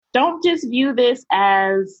don't just view this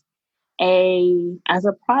as a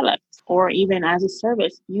product or even as a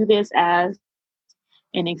service. View this as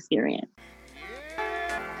an experience.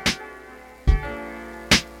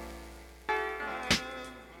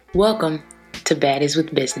 Welcome to Baddies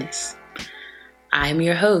with Business. I am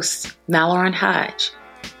your host, Mallory Hodge.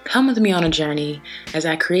 Come with me on a journey as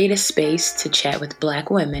I create a space to chat with Black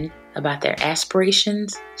women about their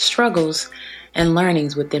aspirations, struggles, and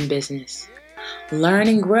learnings within business. Learn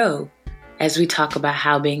and grow as we talk about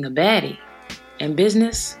how being a baddie and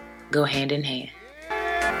business go hand in hand.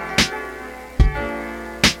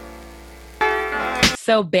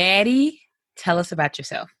 So, baddie, tell us about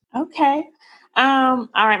yourself. Okay. All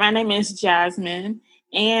right. My name is Jasmine,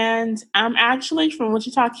 and I'm actually from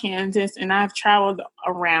Wichita, Kansas, and I've traveled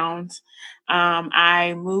around.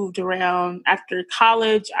 I moved around after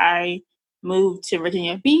college. I moved to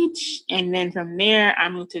Virginia Beach, and then from there, I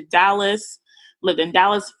moved to Dallas. Lived in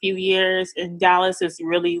Dallas a few years, and Dallas is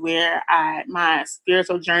really where my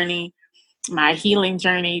spiritual journey, my healing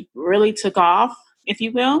journey, really took off, if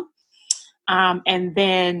you will. And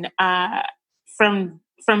then from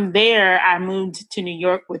there, I moved to New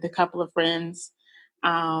York with a couple of friends.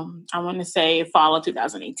 I want to say fall of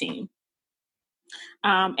 2018.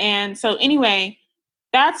 And so anyway,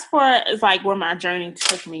 that's where it's like where my journey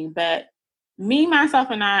took me. But me, myself,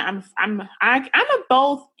 and I'm a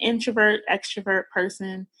both introvert, extrovert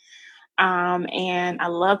person. And I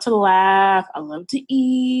love to laugh. I love to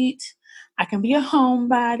eat. I can be a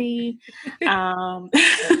homebody. But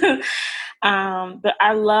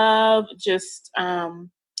I love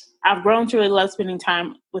I've grown to really love spending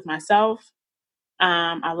time with myself.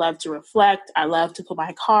 I love to reflect. I love to pull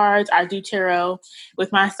my cards. I do tarot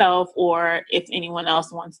with myself or if anyone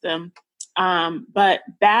else wants them. But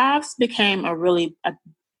baths became a really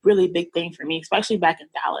big thing for me, especially back in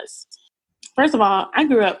Dallas. First of all, I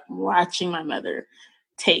grew up watching my mother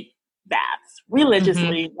take baths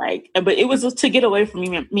religiously, but it was to get away from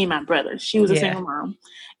me and my brother. She was a single mom,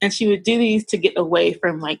 and she would do these to get away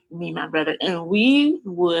from like me and my brother. And we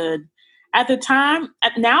would, at the time,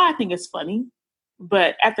 now I think it's funny,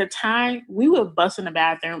 but at the time we would bust in the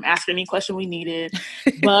bathroom, ask her any question we needed,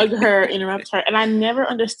 bug her, interrupt her, and I never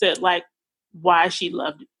understood like why she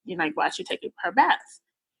loved, why she take her baths.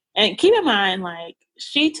 And keep in mind, like,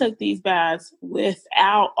 she took these baths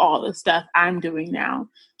without all the stuff I'm doing now.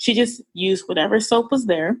 She just used whatever soap was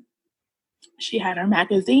there. She had her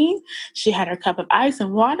magazine. She had her cup of ice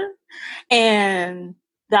and water. And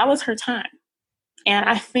that was her time. And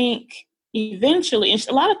I think eventually, and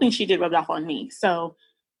a lot of things she did rubbed off on me. So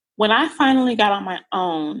when I finally got on my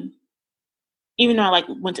own, even though I like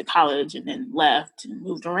went to college and then left and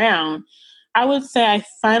moved around, I would say I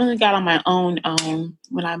finally got on my own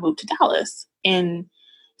when I moved to Dallas. And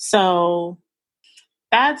so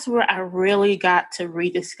that's where I really got to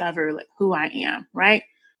rediscover like who I am, right?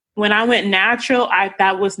 When I went natural,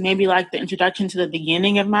 that was maybe like the introduction to the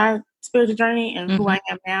beginning of my spiritual journey and who I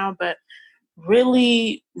am now, but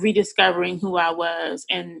really rediscovering who I was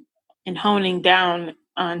and honing down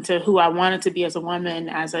onto who I wanted to be as a woman,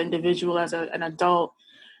 as an individual, as an adult,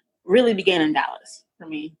 really began in Dallas for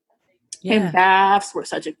me. Yeah. And baths were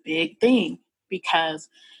such a big thing because,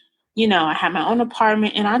 I had my own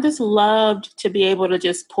apartment and I just loved to be able to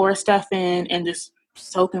just pour stuff in and just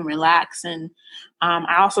soak and relax. And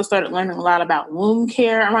I also started learning a lot about womb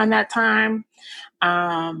care around that time.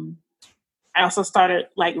 I also started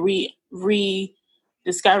like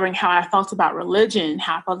rediscovering how I felt about religion,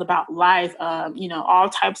 how I felt about life, all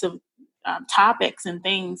types of topics and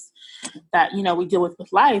things that, we deal with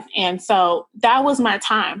life. And so that was my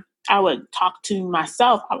time. I would talk to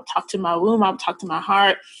myself. I would talk to my womb. I would talk to my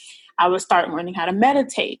heart. I would start learning how to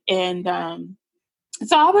meditate. And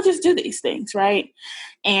so I would just do these things, right?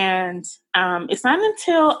 And it's not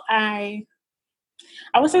until I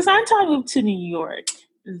moved to New York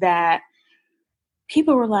that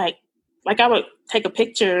people were like I would take a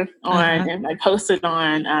picture on and like post it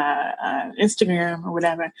on Instagram or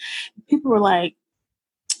whatever. People were like,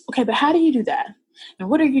 okay, but how do you do that? And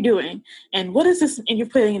what are you doing? And what is this? And you're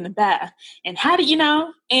putting in the bath. And how do you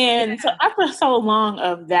know? And so after so long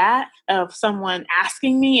of someone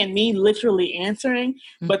asking me and me literally answering,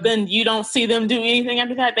 but then you don't see them do anything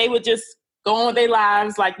after that, they would just go on with their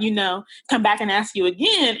lives, like, come back and ask you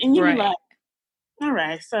again. And you'd be like, all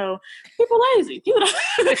right, so people lazy.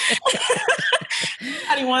 Nobody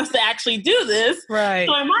wants to actually do this. Right.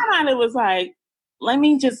 So in my mind, it was like, let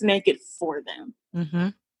me just make it for them.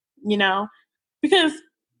 Because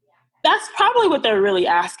That's probably what they're really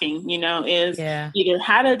asking, is Yeah. either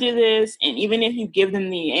how to do this. And even if you give them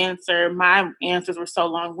the answer, my answers were so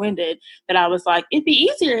long winded that I was like, it'd be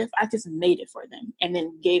easier if I just made it for them and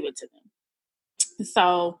then gave it to them.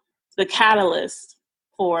 So the catalyst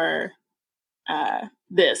for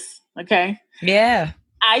this, okay? Yeah.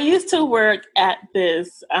 I used to work at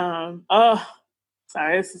this,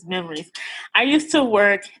 sorry, this is memories. I used to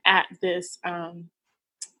work at this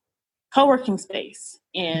co-working space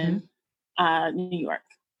in New York.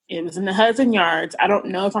 It was in the Hudson Yards. I don't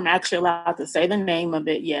know if I'm actually allowed to say the name of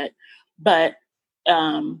it yet, but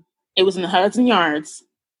it was in the Hudson Yards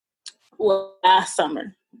last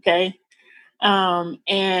summer. Okay.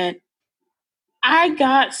 And I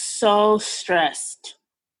got so stressed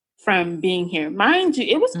from being here. Mind you,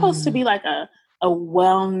 it was supposed to be like a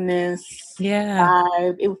wellness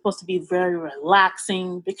vibe. It was supposed to be very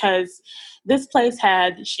relaxing because this place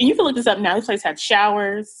had, you can look this up now, this place had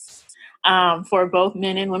showers for both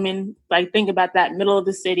men and women. Like, think about that, middle of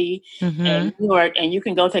the city in New York, and you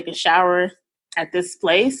can go take a shower at this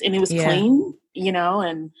place, and it was clean,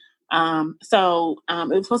 and so it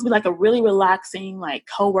was supposed to be like a really relaxing, like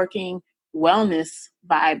co-working wellness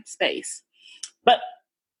vibe space. But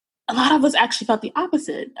a lot of us actually felt the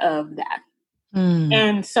opposite of that.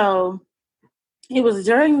 And so it was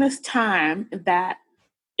during this time that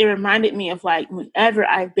it reminded me of, like, whenever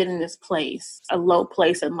I've been in this place, a low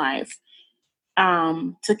place in life,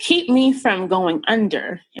 to keep me from going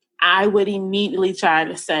under, I would immediately try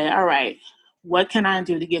to say, all right, what can I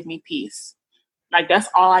do to give me peace? Like, that's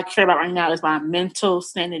all I care about right now is my mental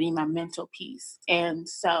sanity, my mental peace. And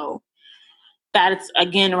so that's,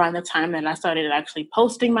 again, around the time that I started actually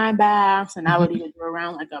posting my baths, and I would either do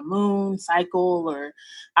around like a moon cycle, or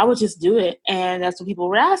I would just do it. And that's what people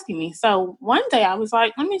were asking me. So one day I was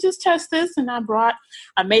like, let me just test this. And I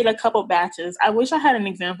made a couple batches. I wish I had an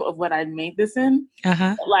example of what I made this in.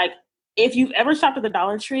 Like, if you've ever shopped at the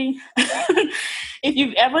Dollar Tree,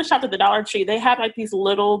 they have like these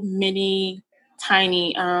little mini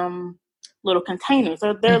tiny little containers.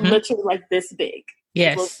 So they're literally like this big.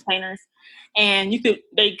 Yes. Little containers. And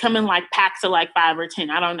they come in like packs of like 5 or 10.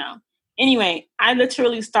 I don't know. Anyway, I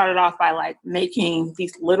literally started off by like making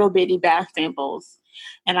these little bitty bath samples,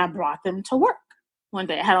 and I brought them to work one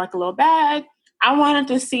day. I had like a little bag. I wanted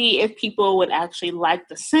to see if people would actually like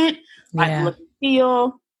the scent, like the look and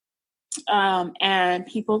feel. And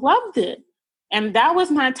people loved it. And that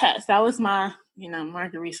was my test. That was my,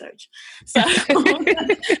 market research. So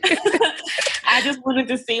I just wanted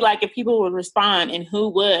to see like if people would respond and who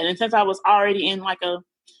would. And since I was already in like a,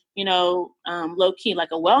 low key, like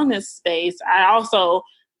a wellness space, I also,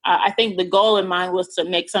 I think the goal in mind was to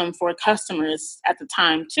make some for customers at the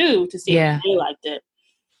time too, to see if they liked it.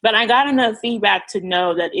 But I got enough feedback to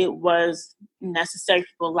know that it was necessary.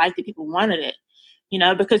 People liked it. People wanted it,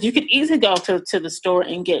 because you could easily go to the store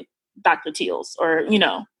and get Dr. Teal's or,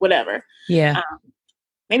 whatever. Yeah.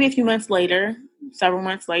 Maybe a few months later, several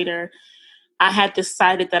months later, I had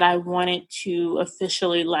decided that I wanted to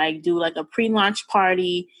officially like do like a pre-launch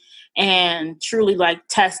party and truly like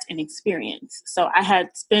test and experience. So I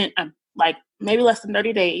had spent like maybe less than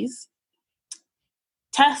 30 days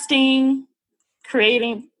testing,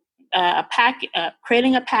 creating a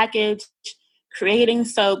package, creating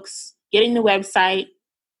soaks, getting the website,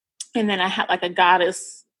 and then I had like a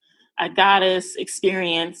goddess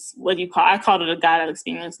experience. I called it a goddess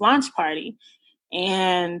experience launch party.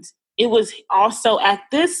 And it was also at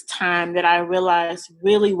this time that I realized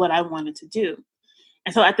really what I wanted to do.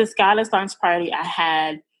 And so at this goddess launch party, I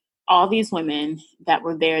had all these women that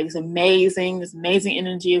were there, this amazing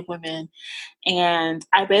energy of women. And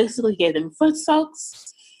I basically gave them foot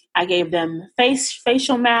soaks. I gave them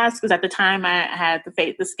facial masks, because at the time I had the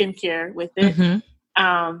skincare with it.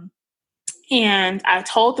 And I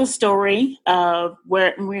told the story of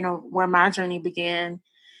where my journey began.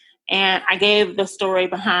 And I gave the story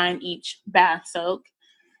behind each bath soak.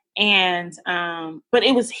 And, but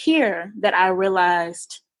it was here that I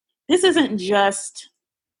realized this isn't just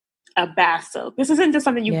a bath soak. This isn't just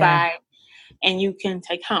something you buy and you can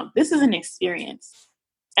take home. This is an experience.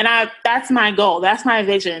 And that's my goal. That's my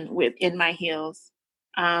vision with In My Heels,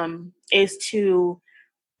 is to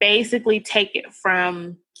basically take it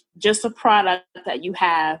from just a product that you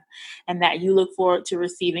have and that you look forward to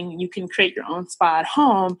receiving. You can create your own spa at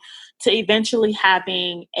home, to eventually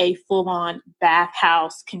having a full-on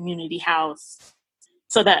bathhouse, community house,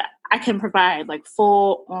 so that I can provide like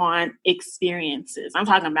full-on experiences. I'm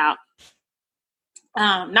talking about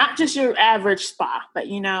Not just your average spa, but,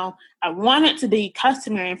 I want it to be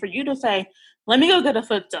customary and for you to say, let me go get a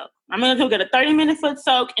foot soak. I'm going to go get a 30-minute foot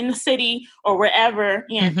soak in the city or wherever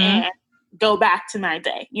and go back to my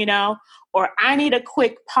day, or I need a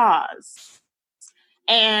quick pause.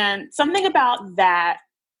 And something about that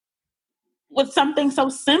with something so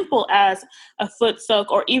simple as a foot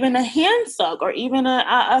soak or even a hand soak or even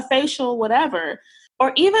a facial, whatever,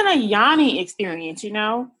 or even a yoni experience,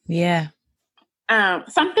 Yeah.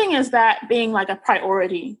 Something is that being like a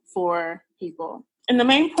priority for people. And the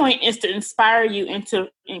main point is to inspire you and to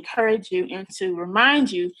encourage you and to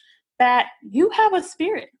remind you that you have a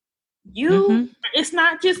spirit. It's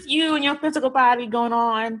not just you and your physical body going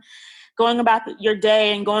about your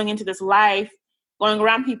day and going into this life, going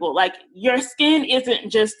around people. Like, your skin isn't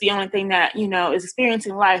just the only thing that, is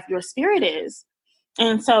experiencing life. Your spirit is.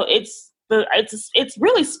 And so it's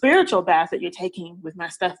really spiritual bath that you're taking with my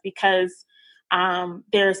stuff because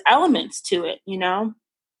there's elements to it,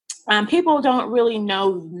 people don't really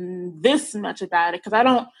know this much about it because I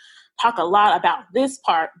don't talk a lot about this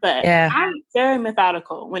part, but I'm very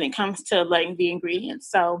methodical when it comes to like the ingredients.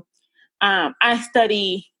 So I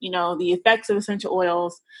study, the effects of essential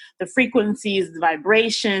oils, the frequencies, the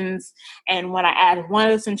vibrations, and when I add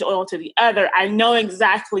one essential oil to the other, I know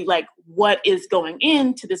exactly like what is going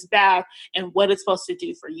into this bath and what it's supposed to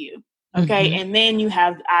do for you. Okay. And then you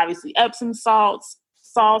have obviously Epsom salts.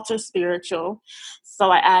 Salts are spiritual.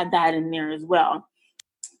 So I add that in there as well.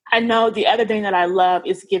 I know the other thing that I love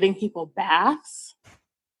is giving people baths.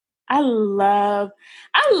 I love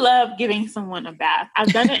giving someone a bath.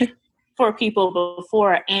 I've done it for people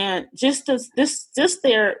before, and just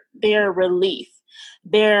their relief,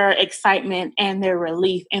 their excitement and their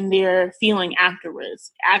relief and their feeling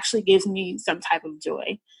afterwards actually gives me some type of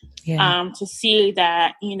joy. To see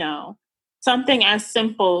that, something as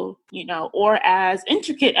simple, or as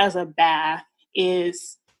intricate as a bath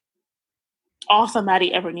is all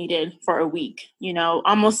somebody ever needed for a week,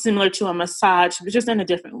 almost similar to a massage, but just in a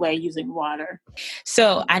different way using water.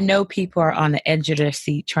 So I know people are on the edge of their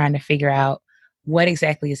seat trying to figure out what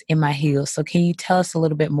exactly is in my heels. So can you tell us a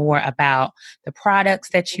little bit more about the products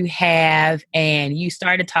that you have? And you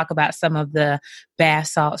started to talk about some of the bath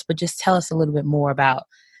salts, but just tell us a little bit more about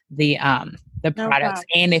the products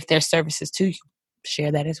and if there's services too,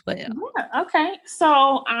 share that as well. Yeah, okay.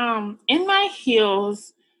 So In My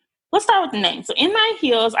Heels, let's start with the name. So In My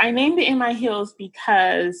Heels, I named it In My Heels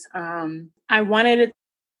because I wanted it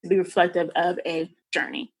to be reflective of a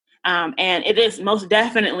journey. And it is most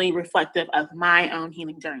definitely reflective of my own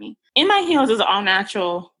healing journey. In My Heels is an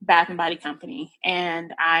all-natural bath and body company.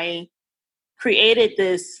 And I created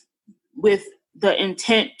this with the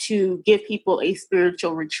intent to give people a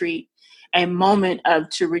spiritual retreat, a moment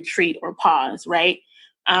to retreat or pause, right?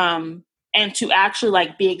 And to actually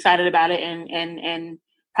like be excited about it and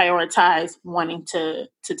prioritize wanting to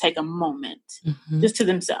take a moment just to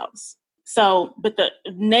themselves. So, but the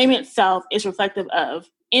name itself is reflective of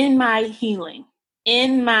in my healing,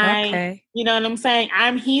 in my, you know what I'm saying?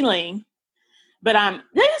 I'm healing, but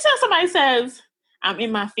somebody says, I'm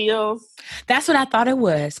in my feels. That's what I thought it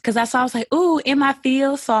was. Because I was like, ooh, in my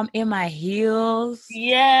feels. So I'm in my heels.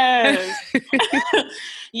 Yes.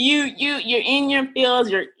 You're in your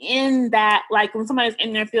feels. You're in that, like when somebody's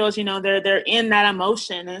in their feels, they're in that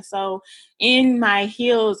emotion. And so in my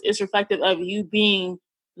heels is reflective of you being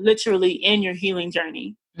literally in your healing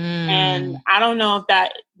journey. And I don't know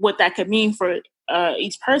what that could mean for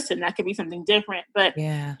each person. That could be something different, but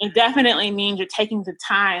it definitely means you're taking the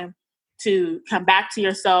time to come back to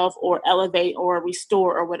yourself or elevate or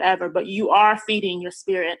restore or whatever, but you are feeding your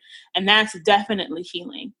spirit, and that's definitely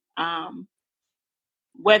healing.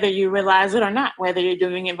 Whether you realize it or not, whether you're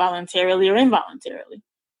doing it voluntarily or involuntarily.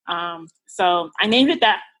 So I named it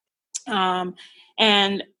that.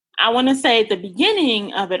 And I want to say at the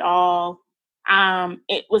beginning of it all,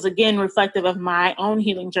 it was again reflective of my own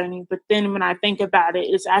healing journey. But then when I think about it,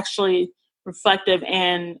 it's actually reflective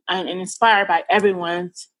and inspired by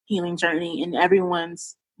everyone's healing journey and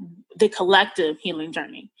the collective healing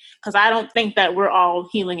journey. Because I don't think that we're all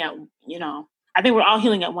healing I think we're all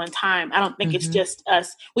healing at one time. I don't think it's just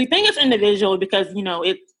us. We think it's individual because,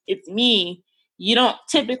 it's me. You don't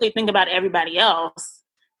typically think about everybody else,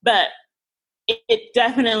 but it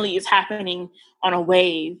definitely is happening on a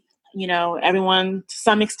wave. Everyone to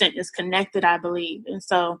some extent is connected, I believe. And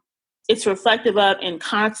so it's reflective of and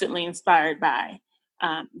constantly inspired by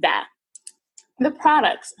that. The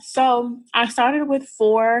products. So I started with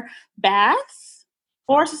 4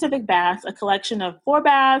 specific baths, a collection of 4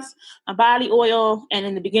 baths, a body oil. And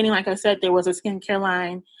in the beginning, like I said, there was a skincare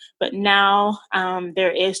line, but now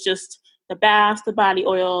there is just the baths, the body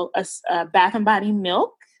oil, a Bath and Body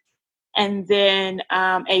Milk, and then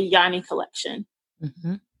a Yanni collection.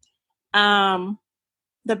 Mm-hmm.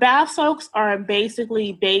 The bath soaks are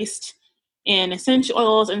basically based in essential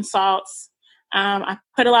oils and salts. I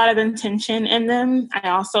put a lot of intention in them. I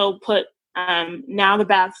also put, now the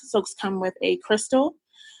bath soaks come with a crystal.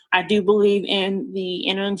 I do believe in the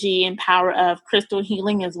energy and power of crystal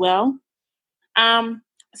healing as well.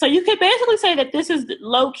 So you could basically say that this is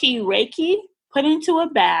low-key Reiki put into a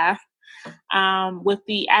bath with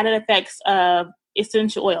the added effects of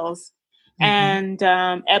essential oils and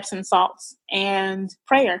Epsom salts and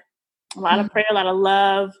prayer. A lot of prayer, a lot of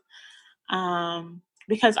love.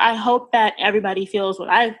 Because I hope that everybody feels what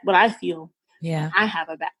I feel. Yeah. I have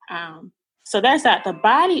a bath. So that's that. The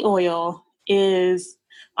body oil is,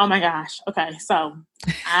 oh my gosh. Okay. So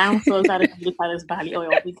I'm so excited to try this body oil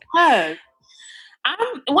because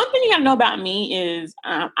one thing you gotta know about me is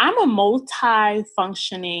I'm a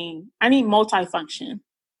multifunctioning. I need multifunction.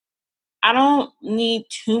 I don't need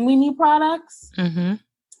too many products, and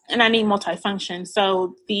I need multifunction.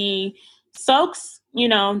 So the soaks,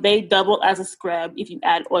 they double as a scrub if you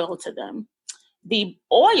add oil to them. The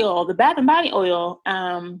oil, the Bath and Body oil,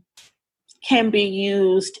 can be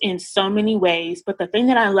used in so many ways. But the thing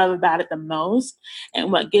that I love about it the most,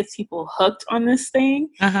 and what gets people hooked on this thing,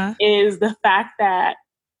 is the fact that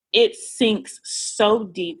it sinks so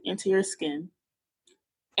deep into your skin.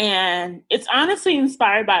 And it's honestly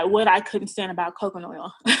inspired by what I couldn't stand about coconut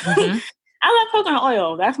oil. I love coconut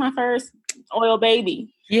oil. That's my first oil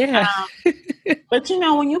baby. Yeah. But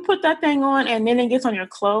when you put that thing on and then it gets on your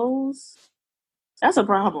clothes, that's a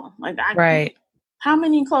problem. Like, right. How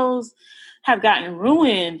many clothes have gotten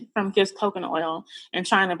ruined from just coconut oil and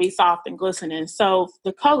trying to be soft and glistening? So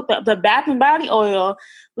the Bath and Body oil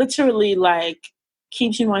literally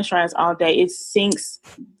keeps you moisturized all day. It sinks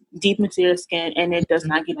deep into your skin and it does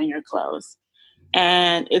not get on your clothes.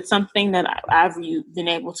 And it's something that I've been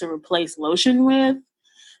able to replace lotion with.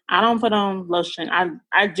 I don't put on lotion.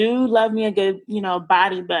 I do love me a good,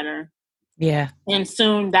 body butter. Yeah. And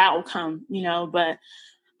soon that will come, but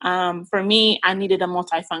for me, I needed a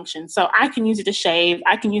multifunction. So I can use it to shave.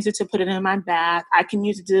 I can use it to put it in my bath. I can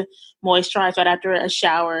use it to moisturize right after a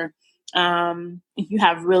shower. If you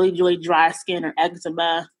have really, really dry skin or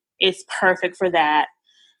eczema, it's perfect for that.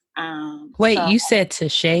 Wait, you said to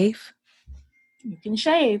shave? You can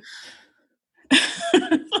shave.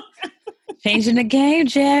 Changing the game,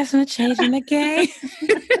 Jasmine. Changing the game.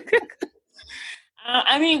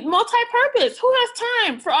 Multi-purpose. Who has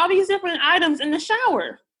time for all these different items in the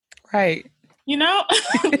shower? Right. We don't.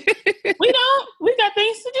 We got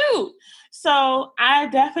things to do. So I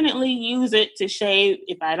definitely use it to shave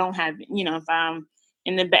if I don't have, if I'm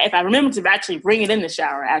in the if I remember to actually bring it in the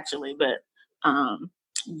shower, actually. But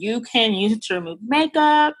you can use it to remove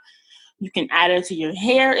makeup. You can add it to your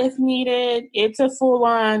hair if needed. It's a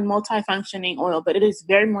full-on multifunctioning oil, but it is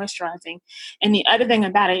very moisturizing. And the other thing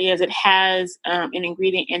about it is it has an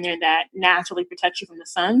ingredient in there that naturally protects you from the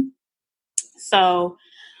sun. So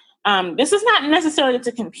this is not necessarily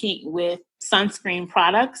to compete with sunscreen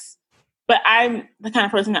products, but I'm the kind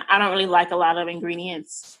of person that I don't really like a lot of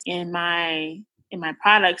ingredients in my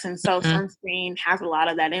products. And so sunscreen has a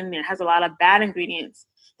lot of that in there. It has a lot of bad ingredients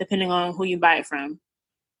depending on who you buy it from.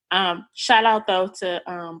 Shout out though to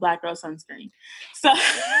Black Girl Sunscreen. So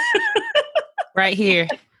right here.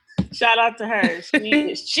 Shout out to her.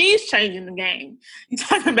 She's changing the game. You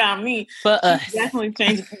talking about me? For us, definitely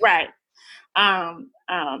changing. Right.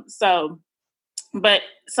 So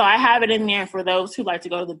I have it in there for those who like to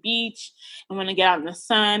go to the beach and want to get out in the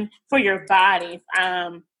sun. For your body.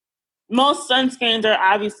 Most sunscreens are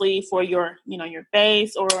obviously for your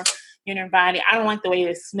face or your body. I don't like the way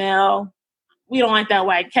they smell. We don't like that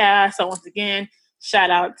white cast. So once again, shout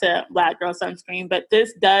out to Black Girl Sunscreen. But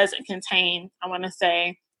this does contain, I want to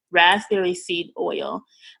say, raspberry seed oil.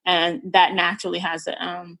 And that naturally has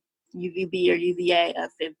a UVB or UVA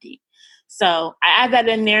of 50. So I add that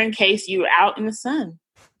in there in case you're out in the sun.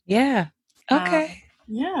 Yeah. Okay.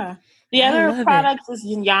 Yeah. The other products is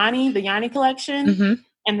Yanni, the Yanni collection,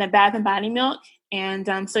 and the Bath and Body Milk.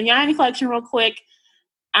 And so Yanni collection real quick.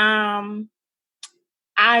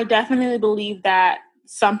 I definitely believe that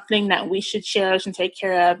something that we should cherish and take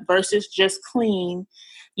care of versus just clean,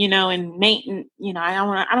 and maintenance. I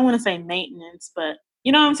don't want to say maintenance, but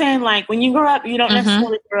you know what I'm saying? Like when you grow up, you don't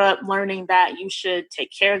necessarily grow up learning that you should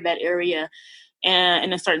take care of that area and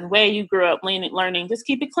in a certain way. You grew up learning, just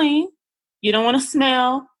keep it clean. You don't want to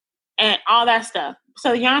smell and all that stuff.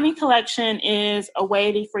 So the Yanni collection is a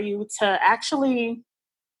way for you to actually,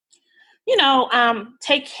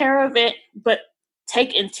 take care of it, but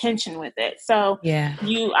take intention with it. So Yeah.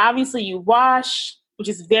 you wash, which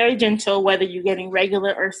is very gentle, whether you're getting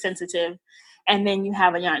regular or sensitive. And then you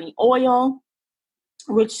have a Yanni oil,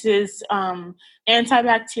 which is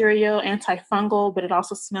antibacterial, antifungal, but it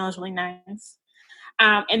also smells really nice.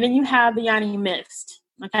 And then you have the Yanni mist.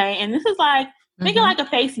 Okay. And this is like, think of like a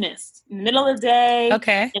face mist in the middle of the day.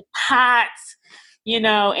 Okay. It's hot,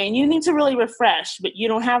 and you need to really refresh, but you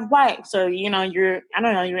don't have wipes, or, you're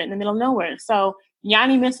in the middle of nowhere. So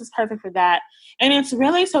Yanni mist is perfect for that. And it's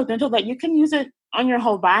really so gentle that you can use it on your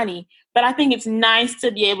whole body. But I think it's nice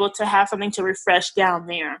to be able to have something to refresh down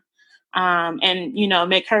there. And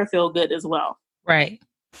make her feel good as well. Right.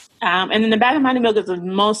 And then the Bag of Mighty Milk is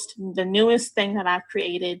the newest thing that I've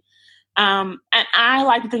created. And I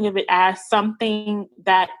like to think of it as something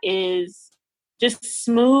that is just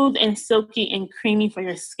smooth and silky and creamy for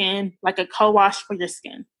your skin, like a co-wash for your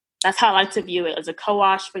skin. That's how I like to view it, as a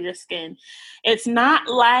co-wash for your skin. It's not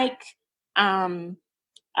like I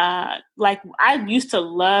used to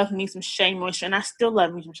love me some Shea Moisture, and I still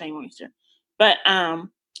love me some Shea Moisture. But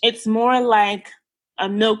it's more like a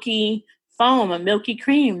milky foam, a milky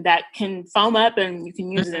cream that can foam up, and you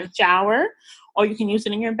can use it in the shower, or you can use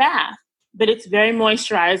it in your bath. But it's very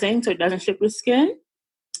moisturizing, so it doesn't strip your skin.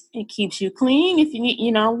 It keeps you clean if you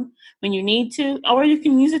need, when you need to, or you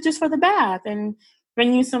can use it just for the bath and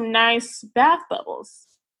bring you some nice bath bubbles.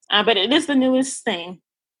 But it is the newest thing,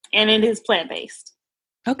 and it is plant-based.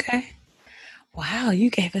 Okay. Wow, you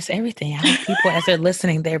gave us everything. I hope people, as they're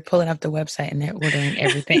listening, they're pulling up the website and they're ordering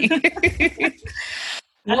everything.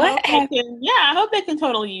 I hope they can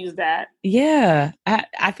totally use that. Yeah,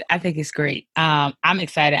 I think it's great. I'm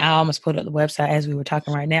excited. I almost put up the website as we were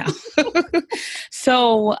talking right now.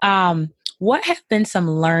 So, what have been some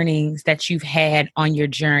learnings that you've had on your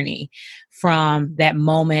journey from that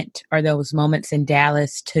moment, or those moments in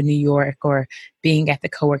Dallas to New York, or being at the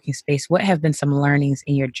co-working space? What have been some learnings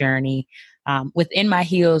in your journey within My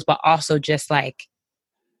Heels, but also just like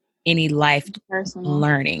any life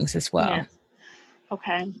learnings as well? Yeah.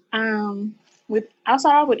 Okay. I'll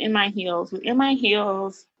start off with In My Heels. With In My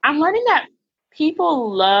Heels, I'm learning that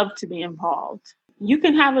people love to be involved. You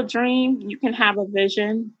can have a dream, you can have a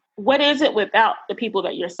vision. What is it without the people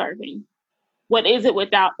that you're serving? What is it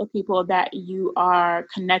without the people that you are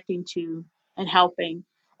connecting to and helping?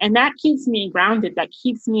 And that keeps me grounded. That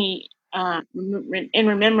keeps me in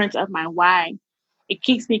remembrance of my why. It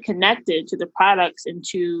keeps me connected to the products and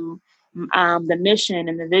to the mission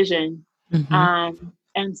and the vision. Mm-hmm.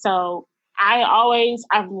 And so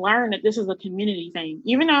I've learned that this is a community thing.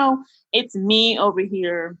 Even though it's me over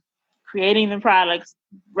here creating the products,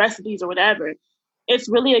 recipes, or whatever, it's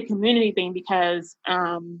really a community thing, because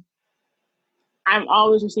I'm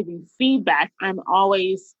always receiving feedback. I'm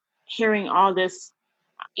always hearing all this.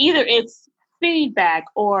 Either it's feedback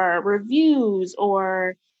or reviews,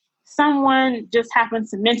 or someone just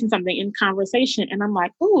happens to mention something in conversation, and I'm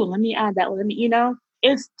like, ooh, let me add that.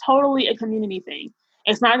 It's totally a community thing.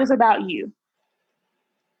 It's not just about you.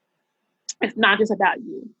 It's not just about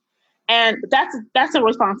you. And that's a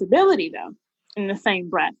responsibility, though, in the same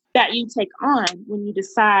breath, that you take on when you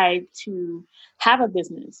decide to have a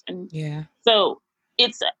business. And so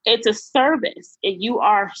it's a service. You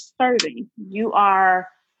are serving. You are,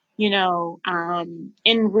 in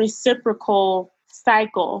reciprocal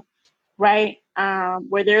cycle, right?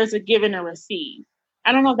 Where there's a give and a receive.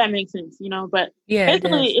 I don't know if that makes sense, but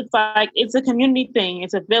basically it's like, it's a community thing.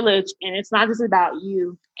 It's a village, and it's not just about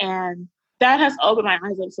you. And that has opened my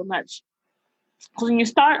eyes up so much. Because when you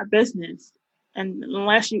start a business, and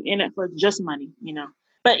unless you're in it for just money,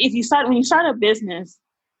 but when you start a business,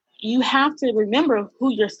 you have to remember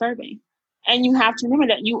who you're serving. And you have to remember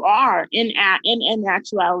that you are in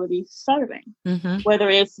actuality serving, whether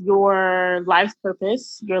it's your life's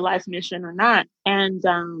purpose, your life's mission, or not. And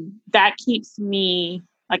that keeps me,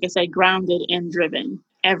 like I said, grounded and driven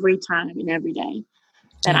every time and every day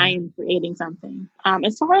that I am creating something.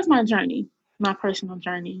 As far as my journey, my personal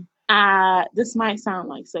journey, this might sound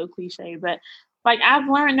like so cliche, but like, I've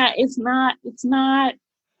learned that it's not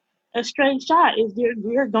a straight shot.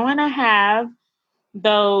 You're going to have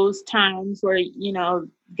those times where,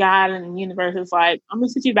 God and the universe is like, I'm going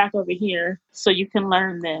to sit you back over here so you can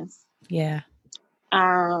learn this. Yeah.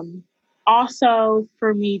 Also,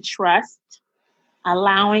 for me,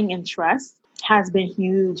 allowing and trust has been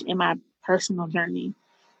huge in my personal journey,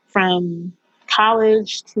 from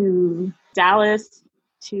college to Dallas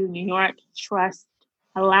to New York. Trust,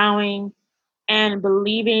 allowing, and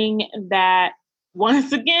believing that,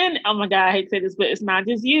 once again, oh my God, I hate to say this, but it's not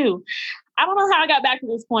just you. I don't know how I got back to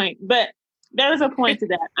this point, but there's a point to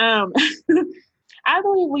that. I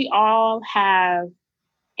believe we all have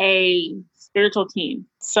a spiritual team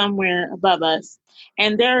somewhere above us.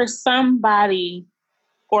 And there is somebody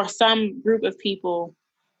or some group of people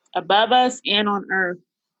above us and on earth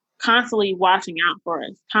constantly watching out for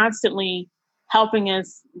us, constantly helping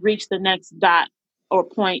us reach the next dot or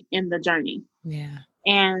point in the journey. Yeah.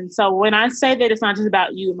 And so when I say that it's not just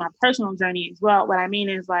about you and my personal journey as well, what I mean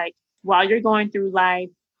is like, while you're going through life,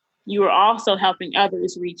 you are also helping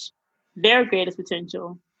others reach their greatest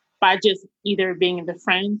potential by just either being the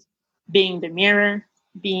friend, being the mirror,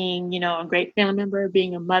 being, a great family member,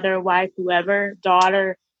 being a mother, wife, whoever,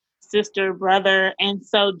 daughter, sister, brother. And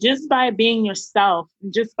so just by being yourself,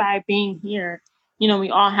 just by being here, we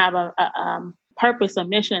all have a purpose, a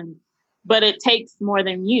mission, but it takes more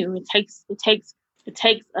than you. It takes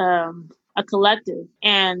a collective.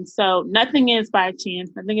 And so nothing is by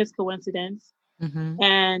chance, nothing is coincidence. Mm-hmm.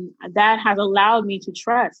 And that has allowed me to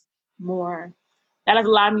trust more. That has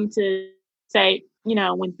allowed me to say,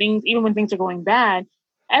 when things are going bad,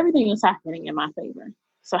 everything is happening in my favor.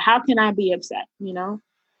 So how can I be upset,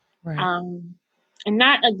 Right. And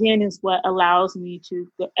that again is what allows me to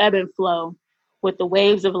ebb and flow with the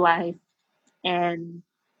waves of life, and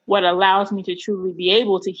what allows me to truly be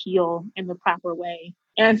able to heal in the proper way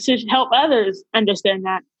and to help others understand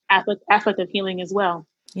that aspect of healing as well.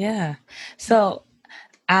 Yeah. So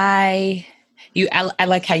I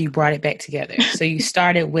like how you brought it back together. So you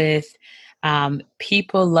started with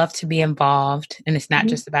people love to be involved, and it's not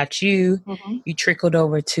just about you. Mm-hmm. You trickled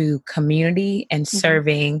over to community and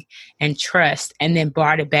serving and trust, and then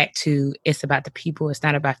brought it back to it's about the people. It's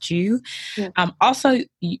not about you. Yeah. Also,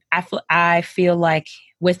 I feel like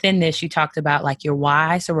within this, you talked about like your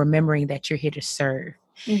why. So remembering that you're here to serve.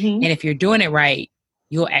 Mm-hmm. And if you're doing it right,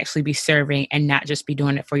 you'll actually be serving and not just be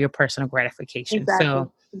doing it for your personal gratification. Exactly.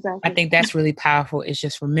 So Exactly. I think that's really powerful. Is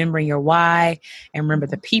just remembering your why and remember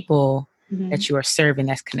the people that you are serving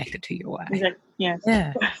that's connected to your why. Exactly. Yes.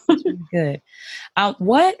 Yeah, that's really good.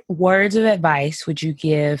 What words of advice would you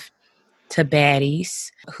give to baddies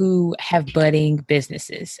who have budding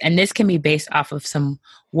businesses? And this can be based off of some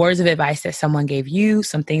words of advice that someone gave you,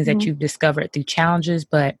 some things that you've discovered through challenges,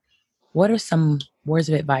 but what are some words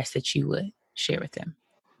of advice that you would share with them?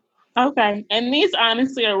 Okay. And these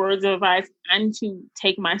honestly are words of advice I need to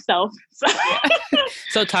take myself.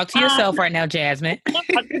 So talk to yourself right now, Jasmine. Talk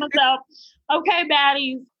to myself. Okay,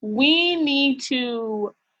 baddies, we need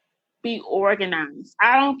to be organized.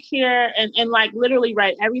 I don't care. And like literally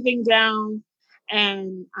write everything down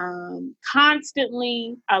and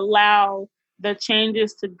constantly allow the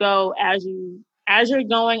changes to go as you're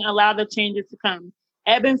going, allow the changes to come.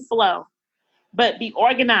 Ebb and flow. But be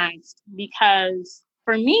organized, because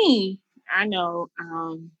for me, I know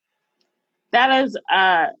that has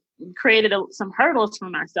created some hurdles for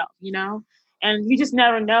myself, and you just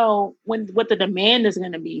never know what the demand is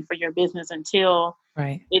going to be for your business until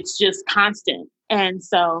it's just constant. And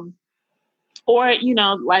so, or,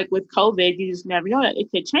 like with COVID, you just never know that it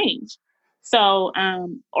could change. So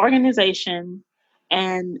organization,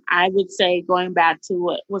 and I would say going back to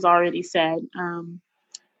what was already said,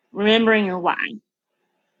 remembering your why.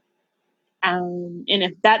 And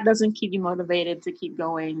if that doesn't keep you motivated to keep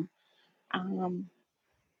going,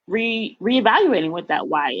 reevaluating what that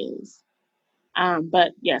why is.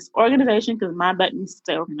 But yes, organization, because my butt needs to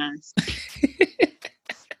stay organized.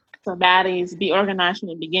 So baddies, be organized from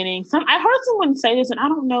the beginning. I heard someone say this, and I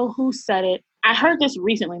don't know who said it. I heard this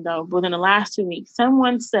recently, though, within the last 2 weeks.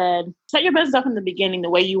 Someone said, set your business up from the beginning the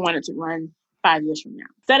way you want it to run 5 years from now.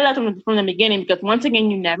 Set it up from the beginning, because once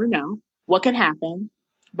again, you never know what can happen,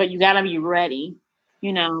 but you got to be ready.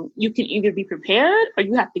 You can either be prepared or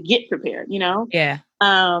you have to get prepared, Yeah.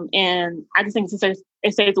 And I just think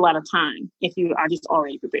it saves a lot of time if you are just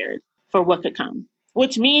already prepared for what could come,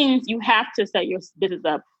 which means you have to set your business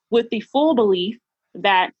up with the full belief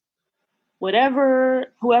that whoever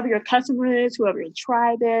your customer is, whoever your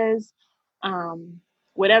tribe is,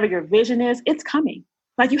 whatever your vision is, it's coming.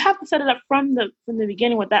 Like, you have to set it up from the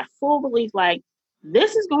beginning with that full belief, like,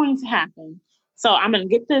 this is going to happen. So I'm going to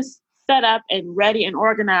get this set up and ready and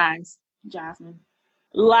organized, Jasmine,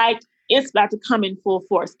 like it's about to come in full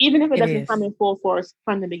force, even if it doesn't come in full force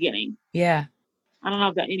from the beginning. Yeah. I don't know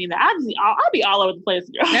if that any of that. I'll be all over the place,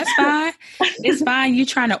 girl. That's fine. It's fine. You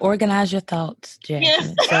trying to organize your thoughts, Jasmine.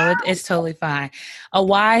 Yes. So it's totally fine. A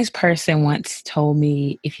wise person once told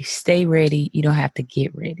me, if you stay ready, you don't have to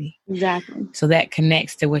get ready. Exactly. So that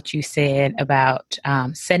connects to what you said about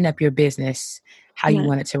setting up your business, how you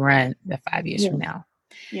want it to run the 5 years from now.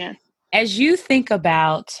 Yeah. As you think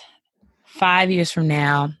about 5 years from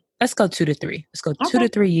now, let's go 2 to 3. Let's go 2 to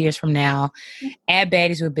 3 years from now. At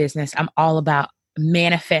Baddies with Business, I'm all about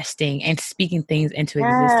manifesting and speaking things into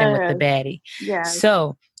existence with the baddie. Yes.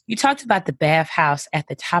 So you talked about the bathhouse at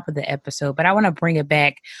the top of the episode, but I want to bring it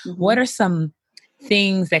back. What are some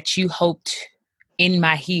things that you hoped In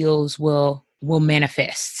My Heels will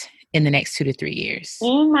manifest in the next 2 to 3 years?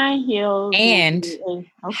 In My Heels. And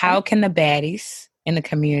how can the baddies in the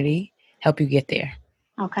community help you get there?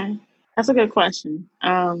 Okay. That's a good question.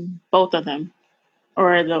 Both of them,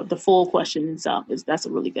 or the full question itself, that's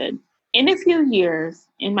a really good. In a few years,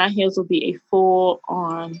 In My Heels will be a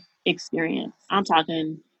full-on experience. I'm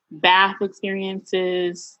talking bath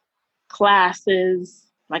experiences, classes.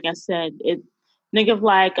 Like I said, think of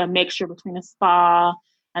like a mixture between a spa,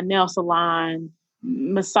 a nail salon,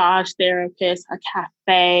 massage therapist, a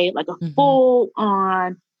cafe, like a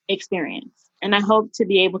full-on experience. And I hope to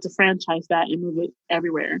be able to franchise that and move it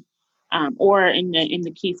everywhere, or in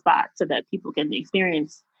the key spots, so that people can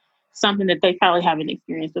experience something that they probably haven't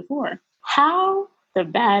experienced before. How the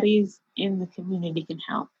baddies in the community can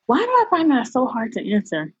help. Why do I find that so hard to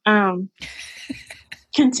answer?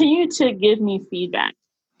 Continue to give me feedback.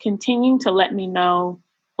 Continue to let me know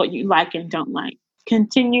what you like and don't like.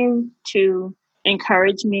 Continue to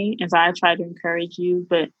encourage me as I try to encourage you,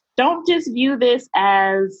 but don't just view this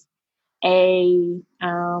as a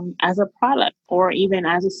product or even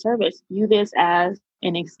as a service. View this as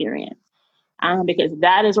an experience, because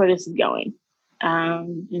that is where this is going.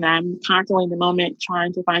 And I'm constantly in the moment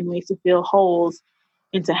trying to find ways to fill holes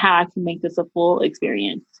into how I can make this a full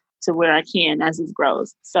experience to where I can as this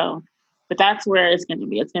grows. So, but that's where it's going to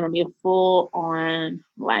be. It's going to be a full on,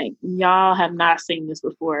 like, y'all have not seen this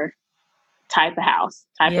before type of house,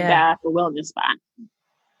 type of bath or wellness spot.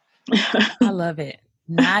 I love it.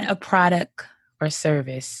 Not a product or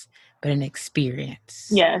service, but an experience.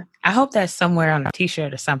 Yeah. I hope that's somewhere on a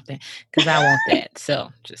t-shirt or something, because I want that.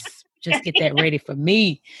 So just get that ready for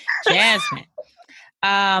me, Jasmine.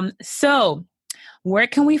 So where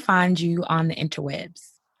can we find you on the interwebs?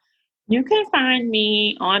 You can find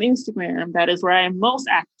me on Instagram. That is where I am most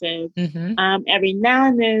active. Every now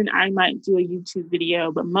and then I might do a YouTube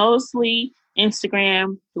video, but mostly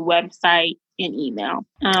Instagram, the website, and email.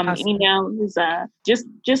 Awesome. Email is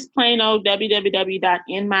just plain old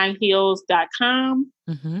www.inmyheels.com.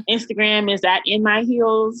 Instagram is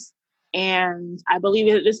 @inmyheels. And I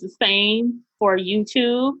believe it is the same for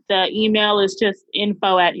YouTube. The email is just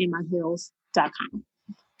info@inmyheels.com.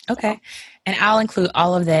 Okay. And I'll include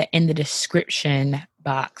all of that in the description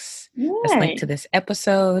box. That's linked to this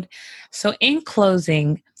episode. So in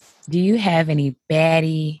closing, do you have any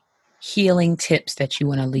baddie healing tips that you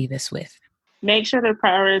want to leave us with? Make sure to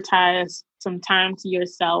prioritize some time to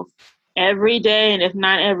yourself every day. And if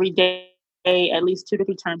not every day, at least 2 to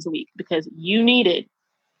 3 times a week, because you need it,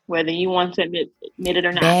 whether you want to admit it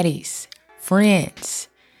or not. Baddies, friends,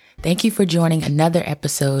 thank you for joining another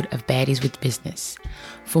episode of Baddies with Business.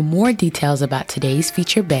 For more details about today's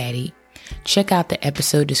featured baddie, check out the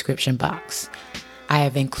episode description box. I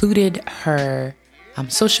have included her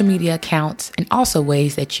social media accounts and also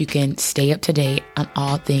ways that you can stay up to date on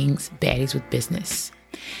all things Baddies with Business.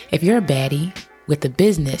 If you're a baddie with a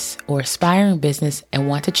business or aspiring business and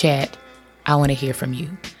want to chat, I want to hear from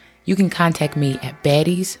you. You can contact me at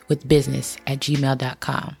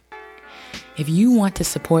baddieswithbusiness@gmail.com. If you want to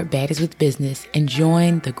support Baddies with Business and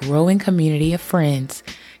join the growing community of friends,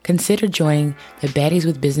 consider joining the Baddies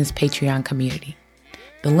with Business Patreon community.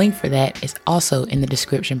 The link for that is also in the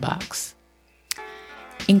description box.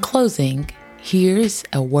 In closing, here's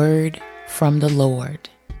a word from the Lord,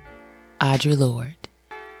 Audre Lorde.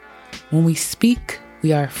 When we speak,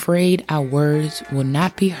 we are afraid our words will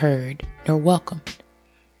not be heard nor welcomed.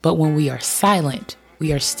 But when we are silent,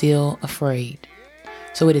 we are still afraid.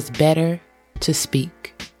 So it is better to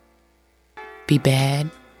speak. Be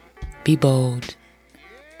bad, be bold,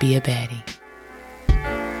 be a baddie.